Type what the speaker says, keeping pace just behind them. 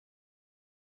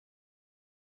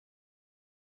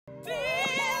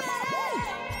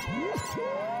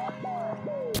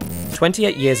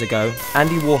28 years ago,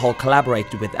 Andy Warhol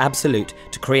collaborated with Absolut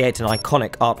to create an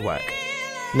iconic artwork.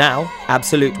 Now,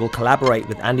 Absolut will collaborate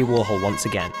with Andy Warhol once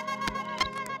again.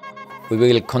 We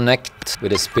will connect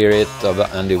with the spirit of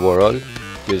Andy Warhol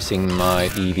using my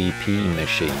EVP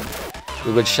machine.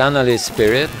 We will channel his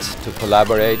spirit to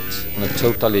collaborate on a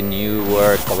totally new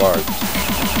work of art.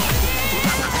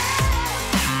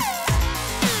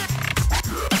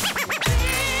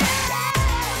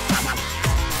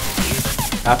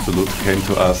 Absolut came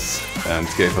to us and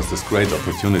gave us this great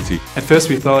opportunity. At first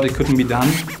we thought it couldn't be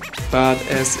done, but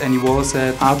as Andy Warhol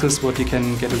said, art is what you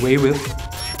can get away with.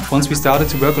 Once we started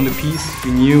to work on the piece,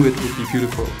 we knew it would be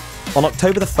beautiful. On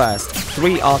October the 1st,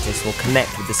 3 artists will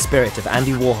connect with the spirit of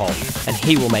Andy Warhol, and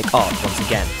he will make art once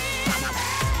again.